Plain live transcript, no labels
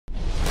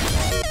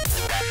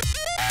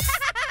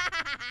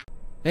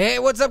Hey,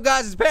 what's up,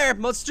 guys? It's Pear,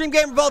 most stream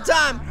gamer of all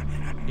time.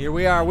 Here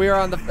we are. We are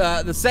on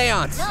the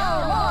seance. All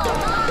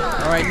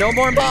right, no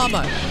more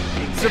mama.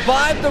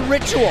 Survive the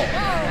ritual.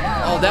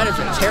 Oh, that is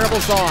a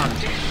terrible song.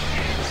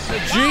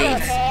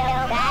 Jeez.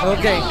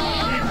 Okay.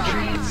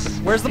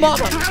 Where's the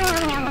mama?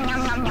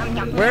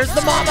 Where's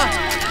the mama?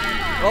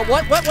 Oh,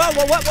 what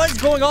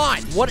is going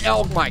on? What?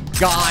 Oh my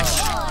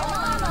gosh.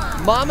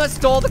 Mama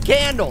stole the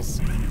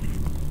candles.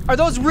 Are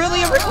those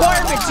really a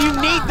requirement? Do you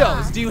need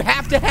those? Do you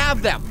have to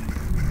have them?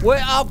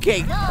 Well,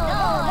 okay.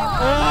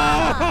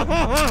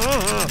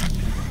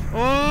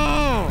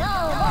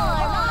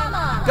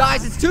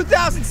 Guys, it's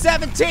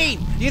 2017.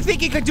 Do you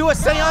think you could do a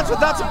seance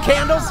without some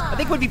candles? I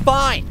think it would be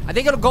fine. I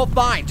think it'll go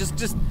fine.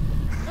 Just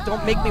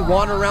don't make me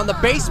wander around the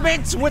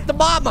basement with the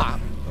mama.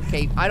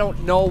 Okay, I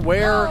don't know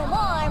where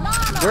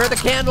the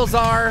candles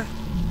are.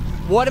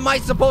 What am I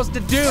supposed to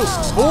do?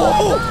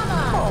 Oh!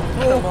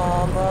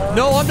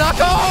 No, I'm not.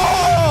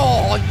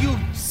 Oh, you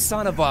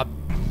son of a.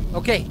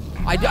 Okay.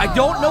 I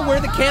don't know where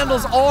the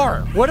candles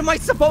are. What am I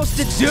supposed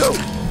to do?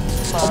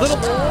 A little...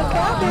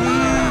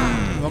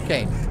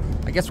 Okay.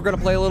 I guess we're gonna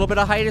play a little bit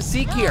of hide and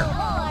seek here.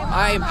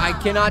 I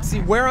cannot see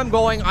where I'm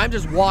going. I'm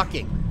just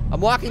walking. I'm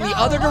walking the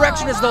other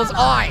direction as those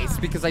eyes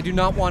because I do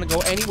not want to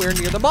go anywhere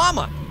near the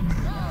mama.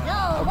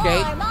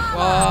 Okay.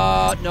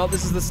 No,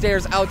 this is the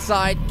stairs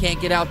outside. Can't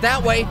get out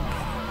that way.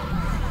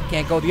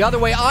 Can't go the other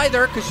way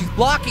either because she's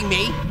blocking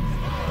me.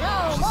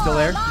 She's still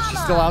there? Is she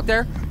still out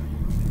there?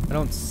 I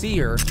don't see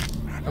her.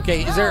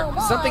 Okay, is there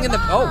something in the...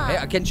 Oh, hey,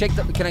 I can shake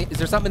the... Is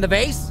there something in the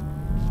vase?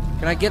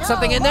 Can I get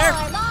something in there?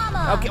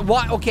 Okay,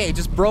 what? Okay, it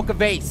just broke a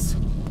vase.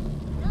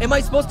 Am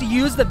I supposed to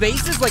use the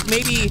vases? Like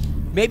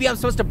maybe I'm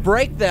supposed to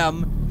break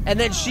them, and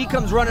then she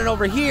comes running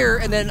over here,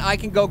 and then I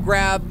can go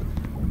grab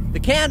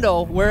the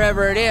candle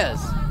wherever it is.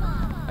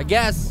 I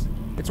guess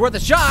it's worth a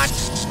shot.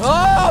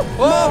 Oh,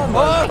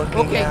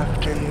 okay.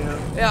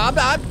 Yeah,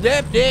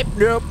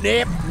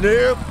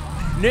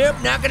 nope,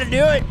 not gonna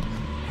do it.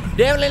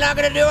 Definitely not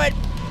gonna do it.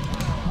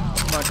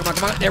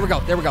 Come on. There we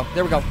go.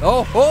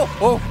 Oh.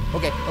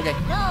 Okay.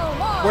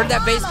 Where did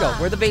that vase go?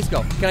 Where'd the vase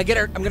go? Can I get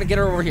her? I'm gonna get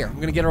her over here.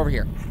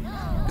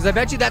 Because I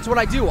bet you that's what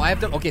I do. I have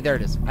to, okay, there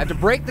it is. I have to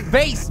break the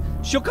vase.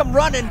 She'll come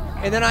running,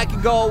 and then I can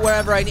go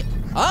wherever I need.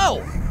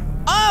 Oh!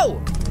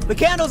 The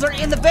candles are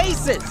in the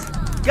vases.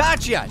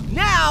 Gotcha.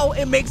 Now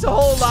it makes a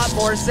whole lot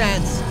more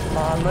sense.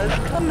 Mama's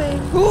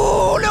coming.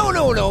 Ooh,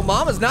 no.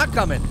 Mama's not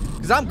coming.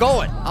 Because I'm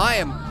going. I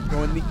am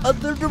going the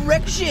other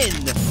direction.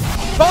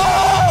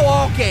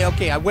 Oh,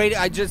 okay. I waited.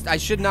 I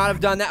should not have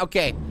done that.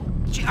 Okay.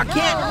 I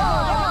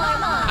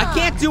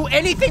can't do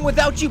anything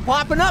without you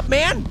popping up,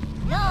 man.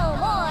 No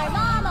more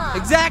mama.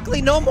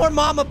 Exactly. No more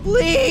mama,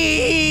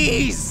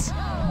 please.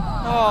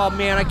 Oh,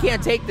 man, I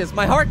can't take this.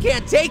 My heart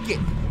can't take it.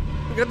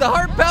 Look at the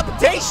heart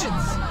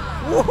palpitations.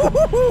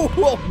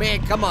 Oh,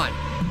 man, come on.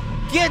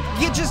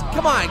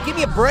 Come on. Give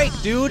me a break,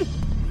 dude.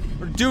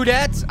 Or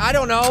dudettes. I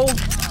don't know.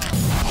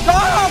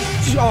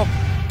 Oh,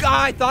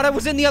 God, I thought I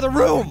was in the other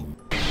room.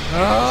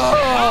 Oh!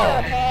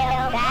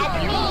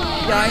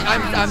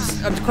 Yeah,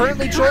 I'm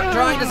currently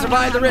trying to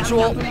survive the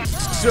ritual.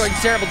 Doing a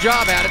terrible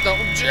job at it, though.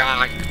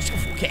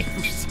 Okay,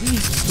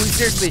 please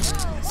seriously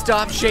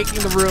stop shaking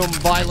the room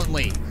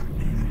violently.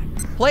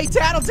 Play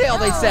Tattletail,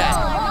 they said.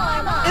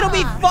 It'll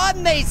be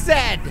fun, they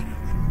said.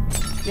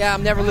 Yeah,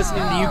 I'm never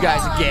listening to you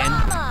guys again.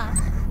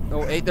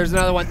 Oh, hey, there's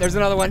another one. Is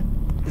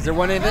there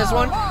one in this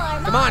one?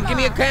 Come on, give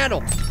me a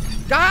candle.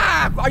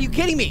 Ah, are you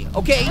kidding me?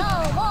 Okay.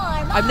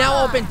 I've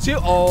now opened two.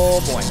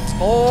 Oh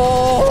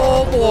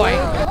boy.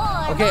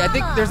 Okay, I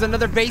think there's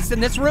another vase in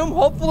this room,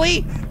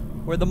 hopefully,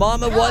 where the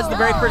mama was the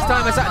very first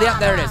time I saw. Yeah,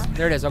 there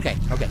it is. Okay.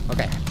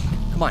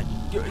 Come on.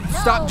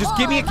 Stop. Just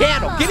give me a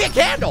candle.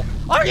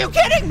 Are you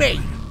kidding me?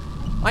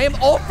 I am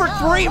 0 for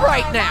 3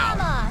 right now.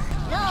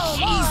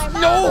 Jeez,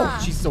 no.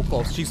 She's so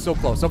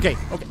close. Okay.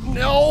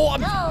 No,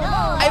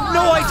 I have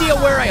no idea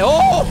where I.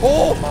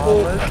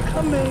 Mama's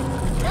coming.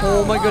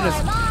 Oh my goodness.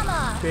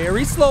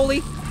 Very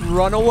slowly.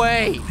 Run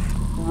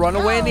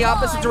away in the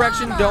opposite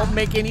direction. Don't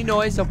make any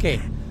noise. Okay.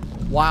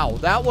 Wow,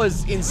 that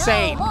was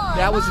insane.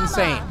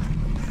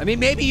 I mean,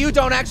 maybe you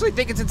don't actually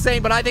think it's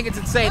insane, but I think it's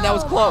insane. That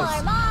was close.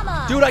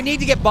 Dude, I need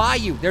to get by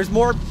you. There's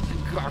more.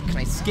 Can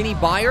I skinny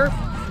by her?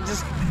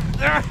 Just.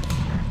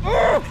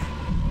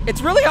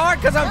 It's really hard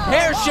because I'm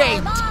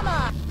pear-shaped.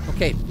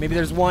 Okay, maybe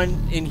there's one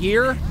in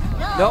here.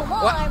 No.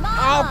 What?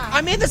 Oh,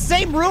 I'm in the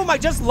same room I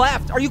just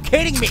left. Are you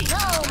kidding me?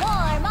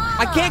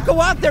 I can't go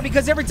out there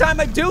because every time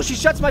I do, she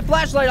shuts my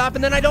flashlight off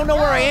and then I don't know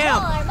where I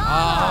am.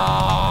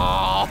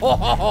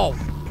 Oh.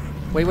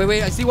 Wait.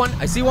 I see one.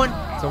 It's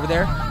over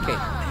there. Okay.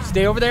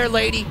 Stay over there,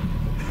 lady.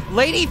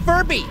 Lady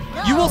Furby.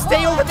 You will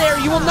stay over there.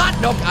 You will not.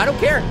 Nope, I don't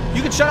care.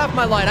 You can shut off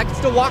my light. I can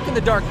still walk in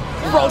the dark.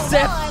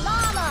 Broseph.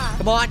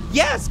 Come on.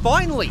 Yes,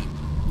 finally.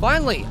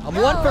 I'm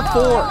 1 for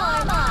 4.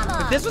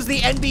 If this was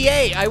the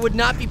NBA, I would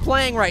not be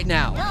playing right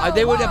now.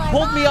 They would have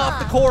pulled me off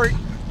the court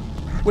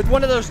with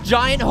one of those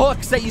giant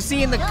hooks that you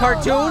see in the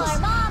cartoons.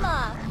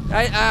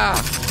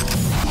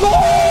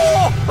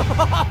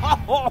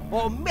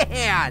 Oh,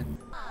 man.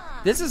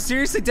 This is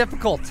seriously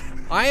difficult.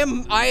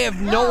 I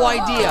have no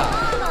idea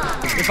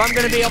if I'm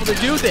gonna be able to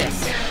do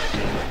this.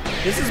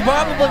 This is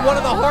probably one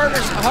of the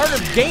harder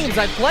games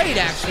I've played,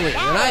 actually.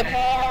 And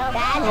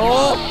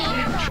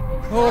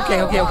okay.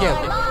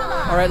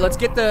 All right, let's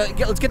get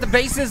the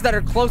bases that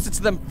are closest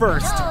to them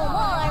first.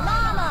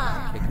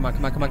 Okay,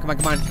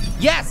 come on.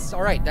 Yes.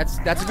 All right, that's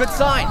a good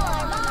sign.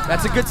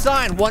 That's a good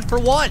sign. 1 for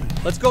 1.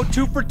 Let's go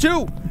 2 for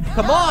 2.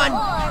 Come on.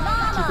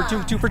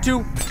 2 for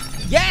 2.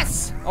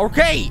 Yes.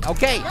 Okay.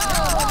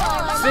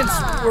 Since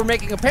we're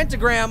making a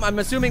pentagram, I'm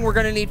assuming we're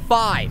gonna need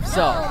 5.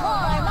 So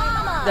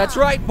that's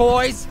right,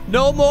 boys.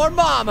 No more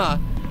mama.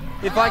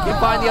 If I can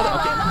find the other.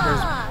 Okay.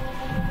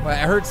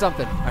 I heard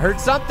something.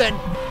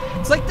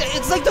 It's like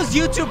those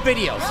YouTube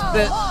videos.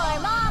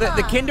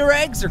 The Kinder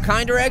eggs or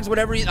Kinder eggs,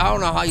 whatever. I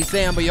don't know how you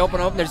say them, but you open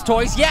them. There's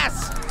toys.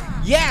 Yes.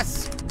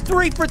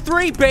 3 for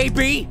 3,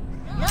 baby.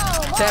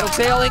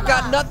 Tattletail ain't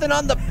got nothing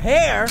on the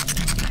Pear.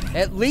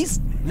 At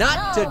least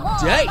not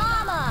today.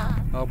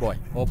 Oh boy.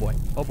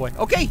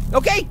 Okay.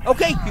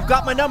 You've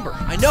got my number.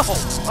 I know.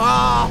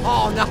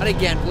 Oh, not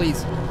again,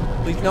 please.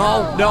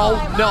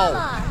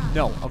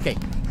 No. Okay.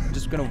 I'm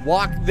just gonna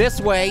walk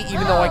this way,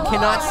 even though I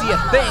cannot see a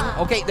thing.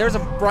 Okay, there's a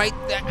bright.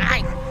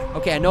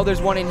 Okay, I know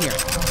there's one in here.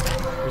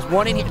 There's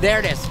one in here. There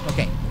it is.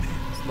 Okay.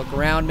 Let's look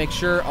around, make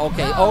sure.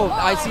 Okay. Oh,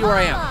 I see where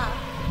I am.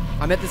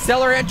 I'm at the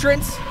cellar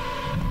entrance.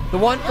 The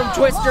one from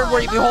Twister,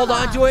 where if you hold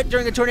on to it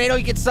during a tornado,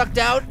 you get sucked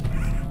out.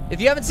 If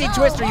you haven't seen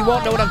Twister, you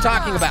won't know what I'm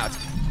talking about.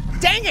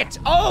 Dang it!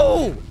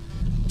 Oh!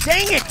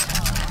 Dang it!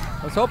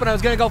 I was hoping I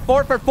was gonna go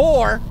 4 for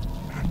 4.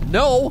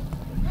 No.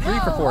 3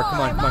 for 4.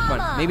 Come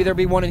on. Maybe there'll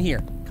be one in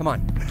here. Come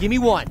on. Give me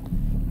one.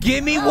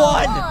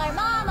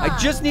 I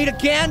just need a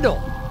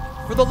candle.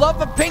 For the love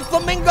of pink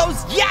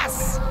flamingos,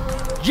 yes!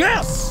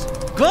 Yes!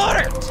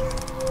 Got it!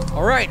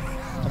 All right.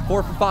 I'm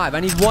 4 for 5. I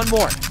need one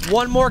more.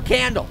 One more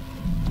candle.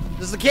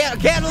 This is a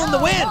candle in the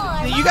wind.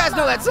 You guys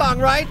know that song,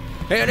 right?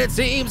 And it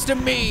seems to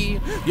me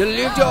you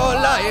lived your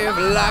life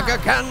like a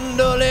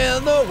candle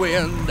in the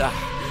wind,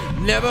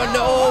 never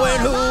knowing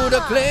who to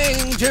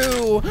cling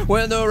to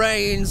when the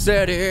rain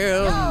set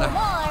in.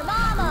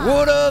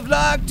 Would have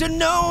liked to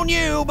known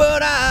you,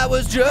 but I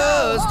was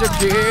just a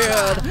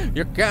kid.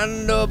 Your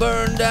candle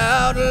burned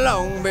out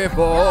long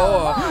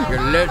before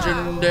your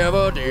legend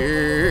ever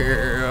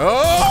did.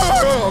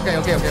 Oh, okay.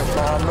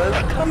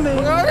 Mama's coming.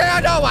 Okay,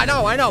 I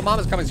know.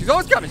 Mama's coming. She's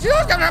always coming.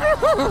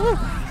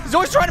 He's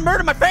always trying to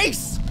murder my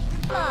face.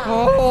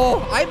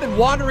 Oh, I've been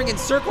wandering in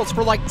circles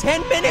for like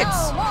 10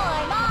 minutes.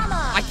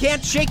 I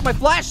can't shake my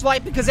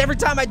flashlight because every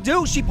time I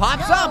do, she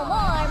pops up.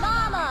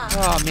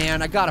 Oh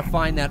man, I gotta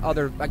find that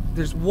other.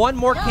 There's one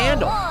more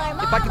candle.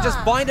 If I could just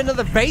find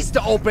another vase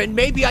to open,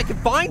 maybe I could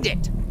find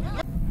it.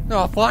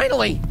 Oh,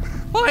 finally.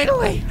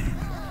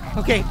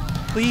 Okay,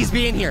 please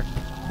be in here.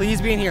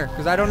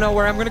 Because I don't know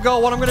where I'm gonna go,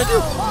 what I'm gonna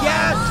do.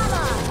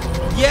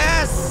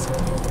 Yes.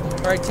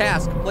 All right,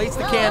 task. Place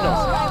the candles.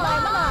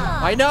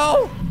 I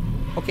know.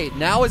 Okay,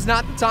 now is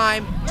not the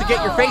time to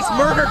get your face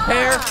murdered,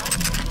 Pear.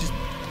 Just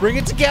bring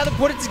it together,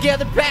 put it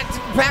together,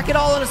 pack it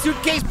all in a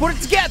suitcase, put it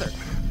together.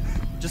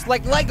 Just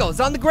like Legos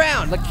on the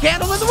ground, like a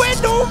candle in the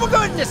wind. Oh my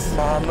goodness!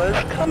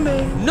 Mama's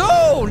coming.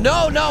 No.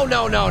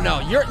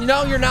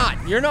 You're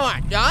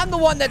not. I'm the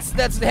one that's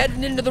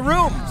heading into the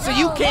room, so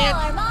you can't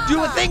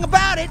do a thing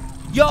about it.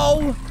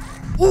 Yo.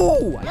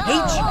 Ooh, I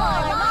hate you.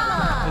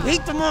 I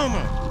hate the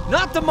mama.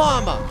 Not the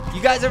mama.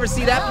 You guys ever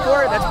see that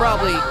before?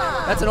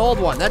 That's an old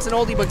one. That's an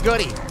oldie but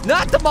goodie.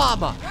 Not the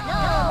mama.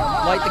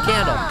 Light the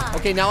candle.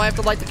 Okay, now I have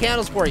to light the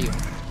candles for you.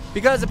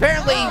 Because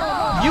apparently,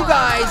 you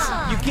guys,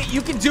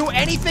 you can do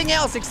anything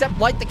else except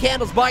light the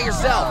candles by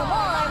yourself.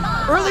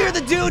 Earlier,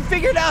 the dude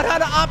figured out how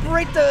to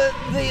operate the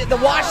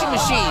washing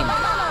machine.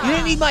 You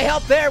didn't need my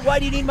help there. Why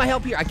do you need my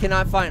help here? I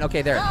cannot find.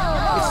 Okay, there.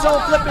 It's so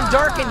flippin'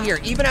 dark in here.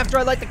 Even after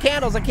I light the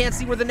candles, I can't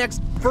see where the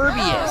next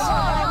Furby is.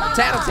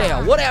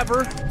 Tattletail,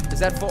 whatever. Is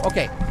that full?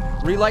 Okay.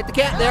 Relight the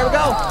cat. There we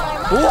go.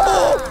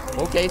 Ooh.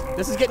 Okay,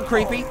 this is getting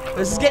creepy. What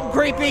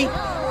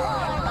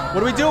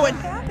are we doing?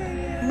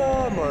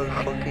 Mama's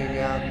looking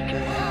after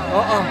you.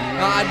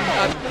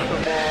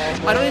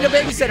 I don't need a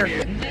babysitter.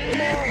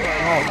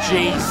 Oh,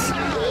 jeez.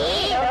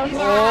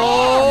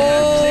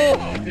 Oh.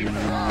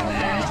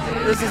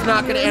 This is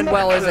not going to end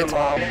well, is it?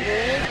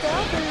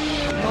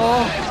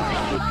 Oh.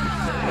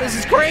 This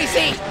is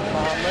crazy.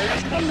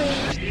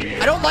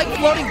 I don't like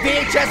floating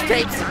VHS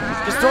tapes.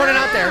 Just throwing it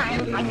out there.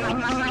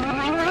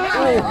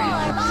 Oh.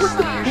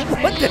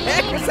 What the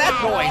heck was that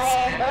noise?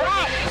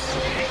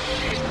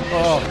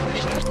 Oh.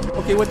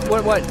 Okay,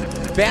 what?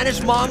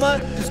 Banish mama,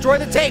 destroy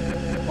the tape.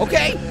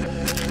 Okay,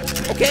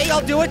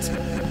 I'll do it.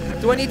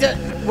 Do I need to,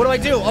 what do I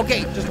do?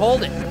 Okay, just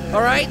hold it,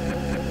 all right?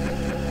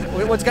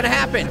 What's gonna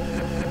happen?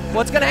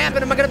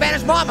 Am I gonna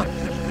banish mama?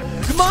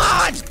 Come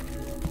on!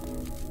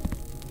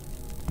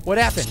 What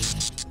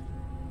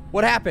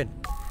happened?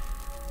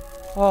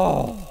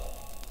 Oh.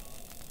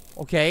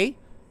 Okay,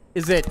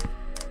 is it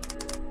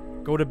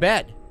go to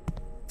bed?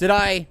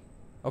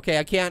 Okay,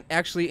 I can't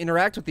actually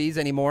interact with these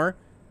anymore.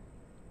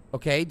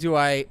 Okay,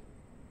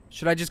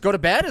 should I just go to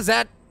bed? Is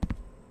that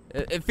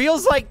It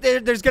feels like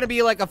there's gonna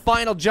be like a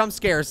final jump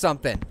scare or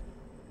something.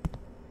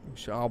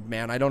 Oh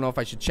man, I don't know if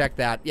I should check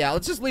that. Yeah,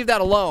 let's just leave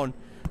that alone.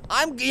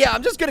 I'm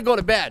just gonna go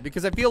to bed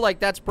because I feel like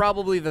that's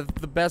probably the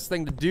best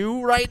thing to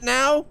do right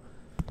now.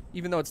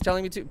 Even though it's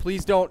telling me to.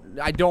 Please don't.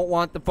 I don't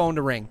want the phone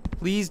to ring.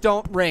 Please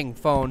don't ring,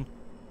 phone.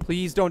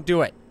 Please don't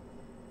do it.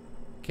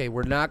 Okay,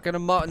 we're not gonna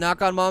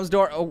knock on mom's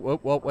door. Oh,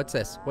 what's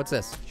this? What's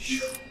this?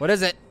 What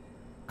is it?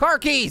 Car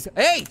keys.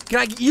 Hey, can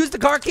I use the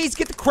car keys to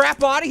get the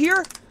crap out of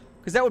here?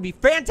 Because that would be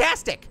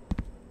fantastic.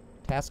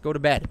 Task, go to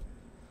bed.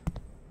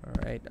 All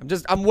right,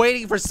 I'm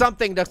waiting for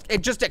something to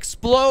just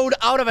explode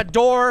out of a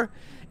door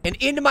and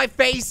into my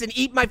face and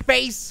eat my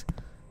face.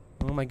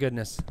 Oh my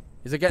goodness.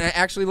 Is it gonna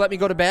actually let me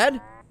go to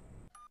bed?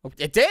 Oh,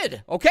 it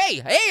did.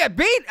 Okay. Hey,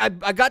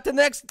 I got to the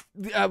next,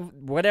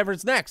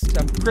 whatever's next.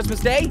 Christmas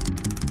Day?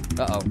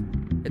 Uh-oh.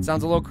 It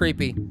sounds a little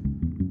creepy.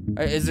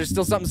 Is there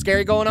still something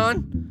scary going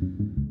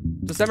on?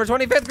 December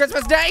 25th,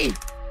 Christmas Day!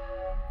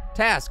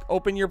 Task,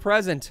 open your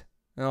present.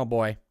 Oh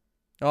boy.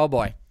 Oh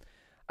boy.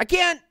 I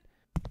can't.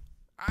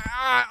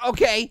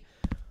 Okay.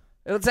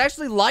 It's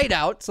actually light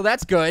out, so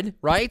that's good,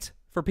 right?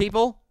 For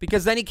people?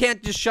 Because then he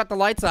can't just shut the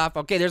lights off.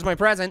 Okay, there's my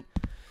present.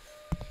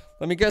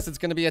 Let me guess, it's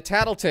gonna be a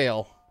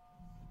Tattletail.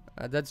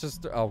 That's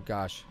just, oh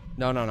gosh.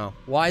 No.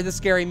 Why the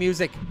scary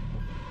music?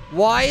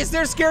 Why is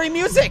there scary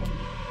music?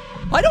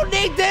 I don't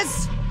need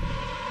this!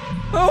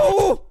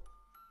 Oh!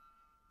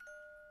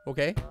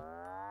 Okay.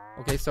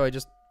 Okay, so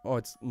oh,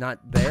 it's not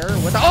there?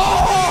 What the,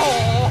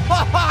 oh!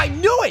 I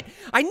knew it!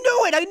 I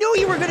knew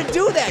you were gonna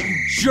do that, you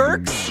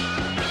jerks!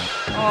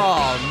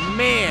 Oh,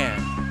 man.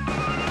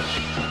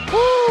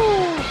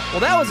 Woo!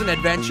 Well, that was an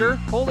adventure.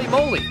 Holy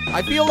moly.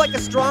 I feel like a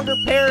stronger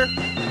pair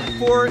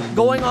for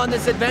going on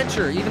this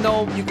adventure, even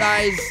though you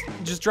guys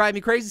just drive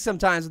me crazy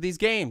sometimes with these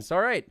games.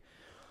 All right.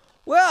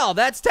 Well,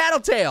 that's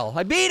Tattletail.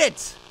 I beat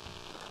it.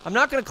 I'm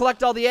not gonna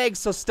collect all the eggs,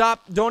 so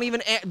stop. Don't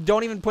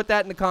even put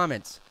that in the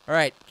comments. All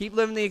right. Keep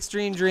living the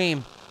extreme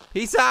dream.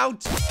 Peace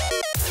out.